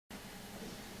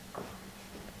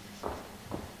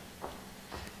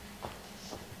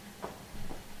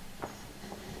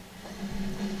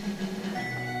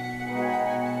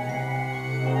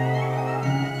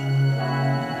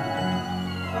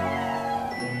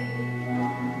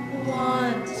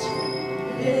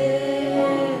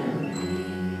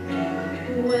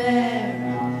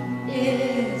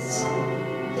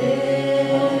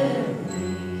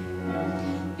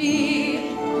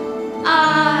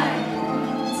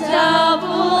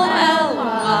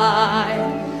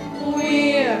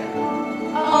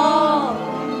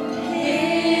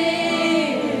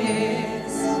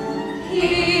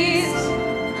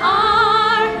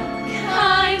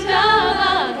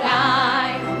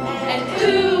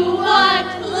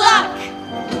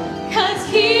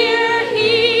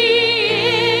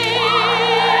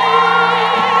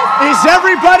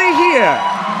everybody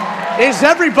here? Is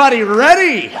everybody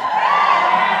ready?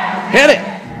 Hit it.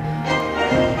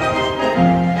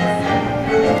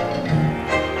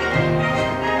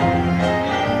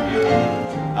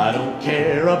 I don't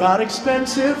care about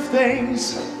expensive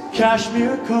things,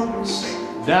 cashmere coats,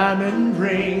 diamond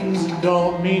rings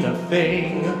don't mean a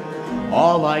thing.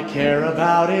 All I care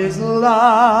about is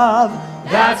love.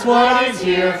 That's what I'm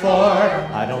here for.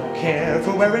 I don't care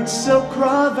for wearing silk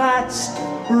cravats,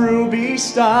 ruby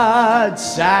studs,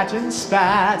 satin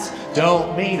spats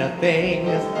don't mean a thing.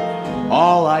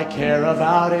 All I care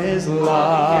about is love.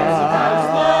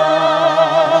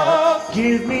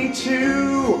 Give me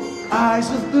two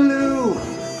eyes of blue,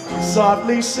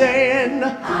 softly saying,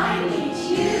 I need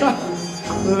you.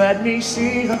 Let me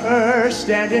see her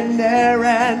standing there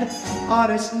and,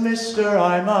 honest mister,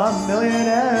 I'm a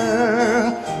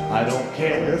millionaire. I don't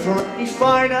care for any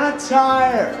fine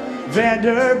attire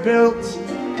Vanderbilt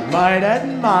might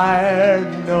admire.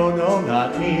 No, no,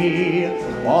 not me.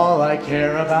 All I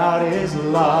care about is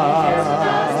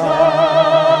love.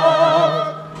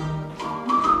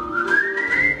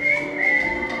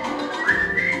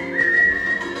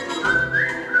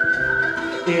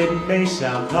 It may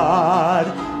sound odd,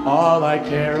 all I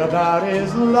care about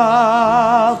is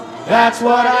love. That's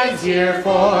what I'm here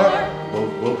for.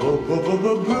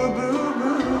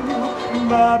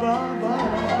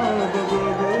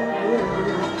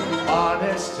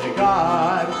 Honest to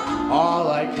God,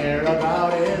 all I care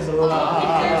about is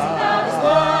love.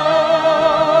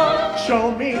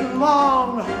 Show me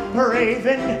long,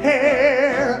 raven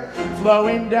hair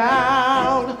flowing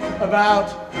down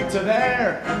about to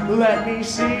there. Let me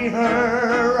see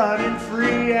her running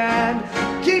free and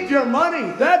keep your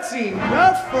money, that's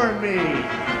enough for me.